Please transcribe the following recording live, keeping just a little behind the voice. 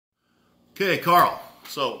Okay, Carl.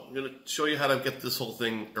 So I'm going to show you how to get this whole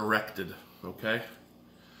thing erected, okay?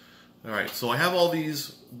 All right, so I have all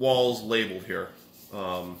these walls labeled here.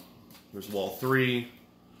 There's wall 3,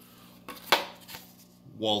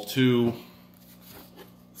 wall 2,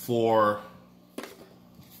 4,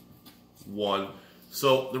 1.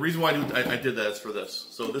 So the reason why I did that is for this.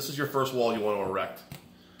 So this is your first wall you want to erect.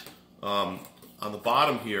 On the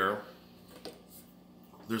bottom here,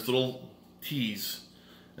 there's little T's,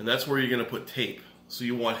 and that's where you're going to put tape. So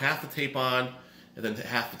you want half the tape on and then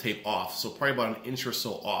half the tape off. So probably about an inch or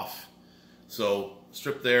so off. So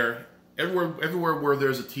strip there. Everywhere where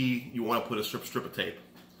there's a T, you want to put a strip of tape.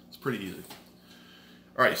 It's pretty easy.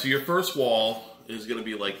 All right, so your first wall is going to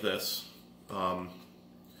be like this. And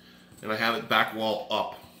I have it back wall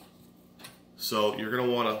up. So you're going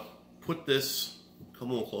to want to put this,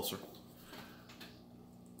 come a little closer.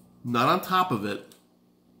 Not on top of it,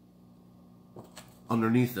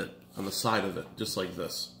 underneath it, on the side of it, just like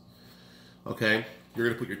this. Okay? You're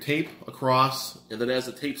going to put your tape across, and then as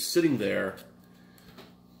the tape's sitting there,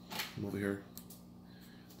 come over here,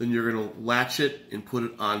 then you're going to latch it and put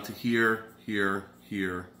it onto here, here,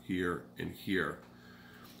 here, here, and here.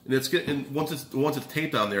 And it's gonna, and once it's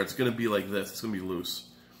taped on there, it's going to be like this. It's going to be loose.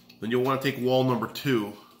 Then you'll want to take wall number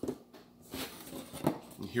 2.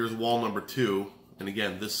 And here's wall number 2. And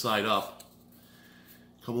again, this side up.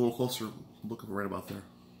 Come a little closer. Look right about there.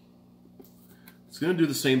 It's going to do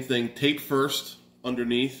the same thing. Tape first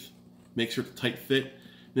underneath. Make sure it's a tight fit.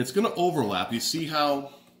 And it's going to overlap. You see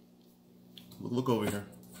how... Look over here.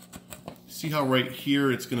 See how right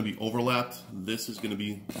here it's going to be overlapped? This is going to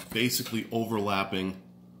be basically overlapping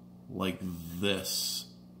like this.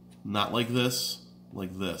 Not like this,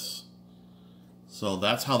 like this. So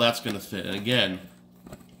that's how that's going to fit. And again,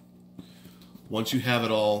 once you have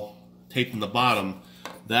it all taped in the bottom,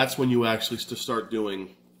 that's when you actually start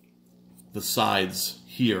doing the sides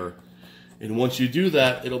here. And once you do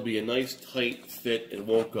that, it'll be a nice tight fit. It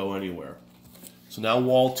won't go anywhere. So now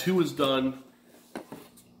wall 2 is done.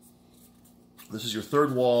 This is your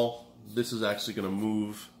third wall. This is actually going to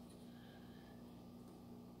move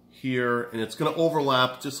here, and it's going to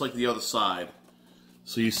overlap just like the other side.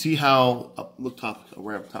 So you see how, look top,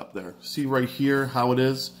 right up top there. See right here how it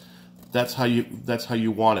is? That's how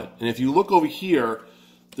you want it. And if you look over here,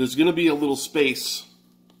 there's going to be a little space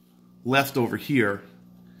left over here,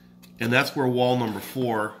 and that's where wall number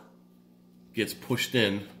 4 gets pushed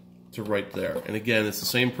in to right there. And again, it's the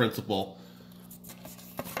same principle.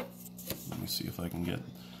 Let me see if I can get.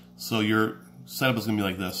 So your setup is going to be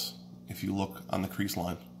like this if you look on the crease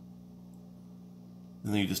line.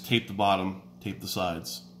 And then you just tape the bottom, tape the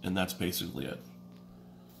sides, and that's basically it.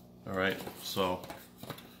 All right, so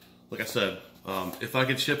like I said, if I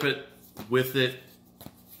could ship it with it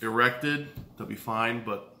erected, that'd be fine,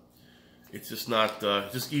 but it's just not,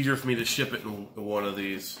 just easier for me to ship it in one of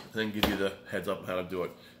these and then give you the heads up on how to do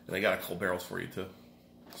it. And I got a couple barrels for you too.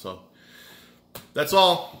 So that's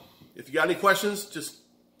all. If you got any questions, just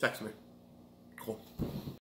text me. Cool.